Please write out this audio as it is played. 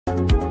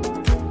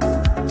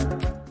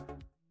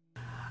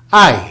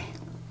Hi,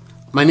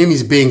 my name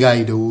is Benga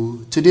Ido.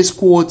 Today's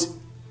quote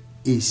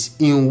is,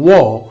 in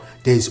war,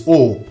 there is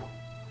hope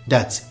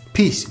that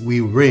peace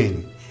will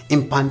reign.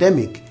 In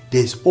pandemic,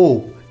 there is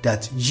hope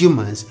that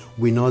humans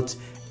will not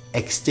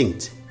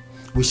extinct.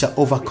 We shall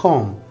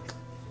overcome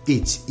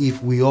it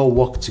if we all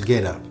work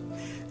together.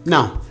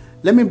 Now,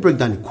 let me break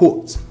down the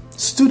quote.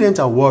 Students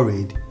are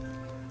worried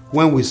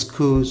when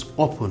schools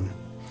open.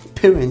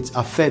 Parents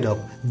are fed up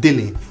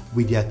dealing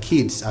with their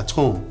kids at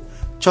home.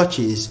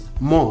 Churches,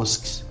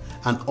 mosques,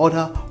 and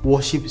other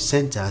worship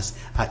centers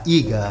are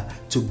eager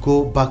to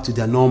go back to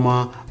their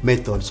normal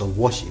methods of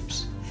worship.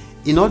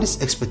 In all these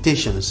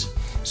expectations,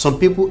 some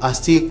people are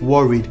still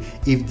worried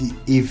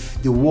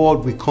if the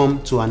world will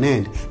come to an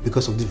end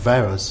because of the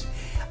virus.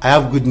 I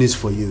have good news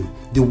for you.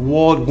 The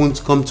world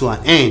won't come to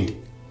an end.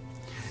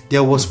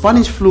 There was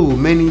Spanish flu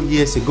many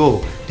years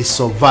ago. They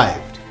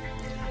survived.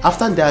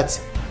 After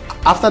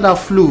that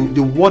flu,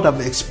 the world have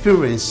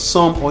experienced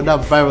some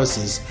other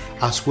viruses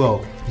as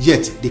well.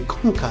 Yet they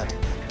conquered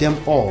them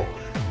all.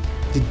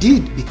 They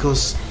did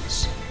because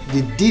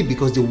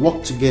they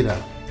worked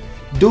together.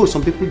 Though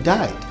some people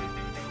died,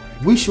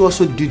 we should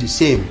also do the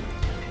same.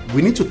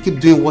 We need to keep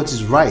doing what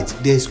is right.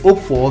 There is hope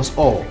for us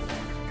all.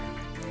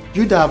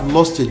 You that have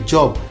lost your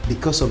job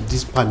because of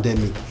this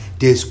pandemic,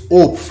 there is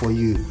hope for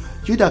you.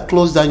 You that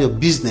closed down your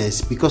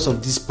business because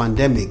of this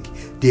pandemic,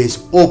 there is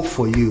hope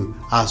for you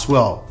as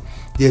well.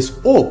 There's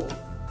hope.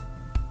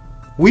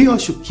 We all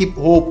should keep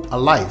hope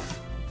alive.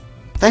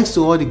 Thanks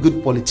to all the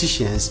good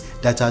politicians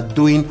that are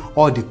doing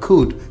all they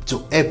could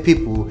to help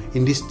people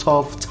in this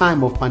tough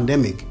time of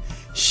pandemic.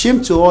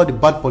 Shame to all the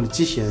bad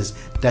politicians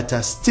that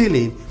are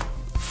stealing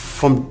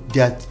from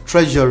their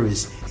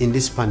treasuries in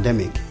this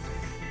pandemic.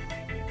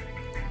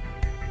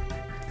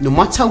 No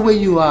matter where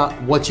you are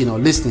watching or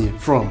listening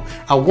from,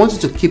 I want you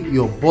to keep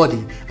your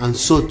body and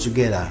soul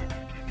together.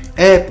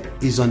 Help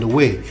is on the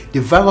way.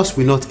 The virus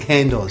will not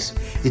end us.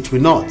 It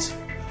will not.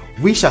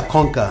 We shall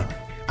conquer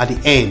at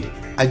the end.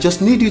 I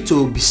just need you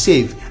to be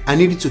safe. I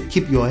need you to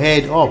keep your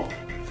head up.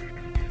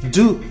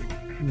 Do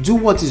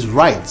what is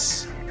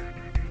right.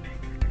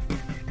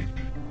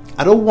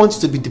 I don't want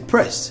you to be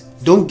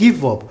depressed. Don't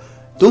give up.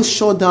 Don't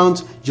shut down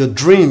your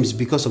dreams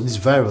because of this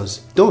virus.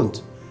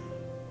 Don't.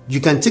 You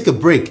can take a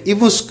break.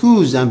 Even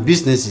schools and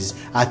businesses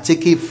are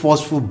taking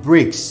forceful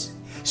breaks.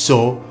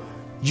 So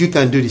you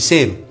can do the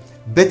same.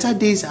 Better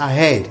days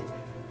ahead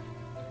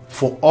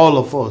for all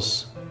of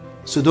us.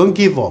 So don't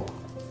give up.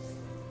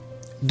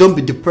 Don't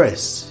be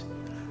depressed.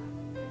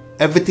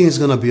 Everything is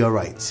going to be all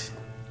right.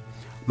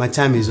 My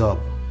time is up.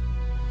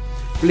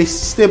 Please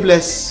stay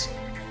blessed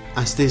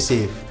and stay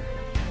safe.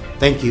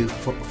 Thank you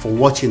for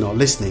watching or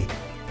listening.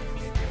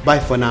 Bye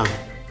for now.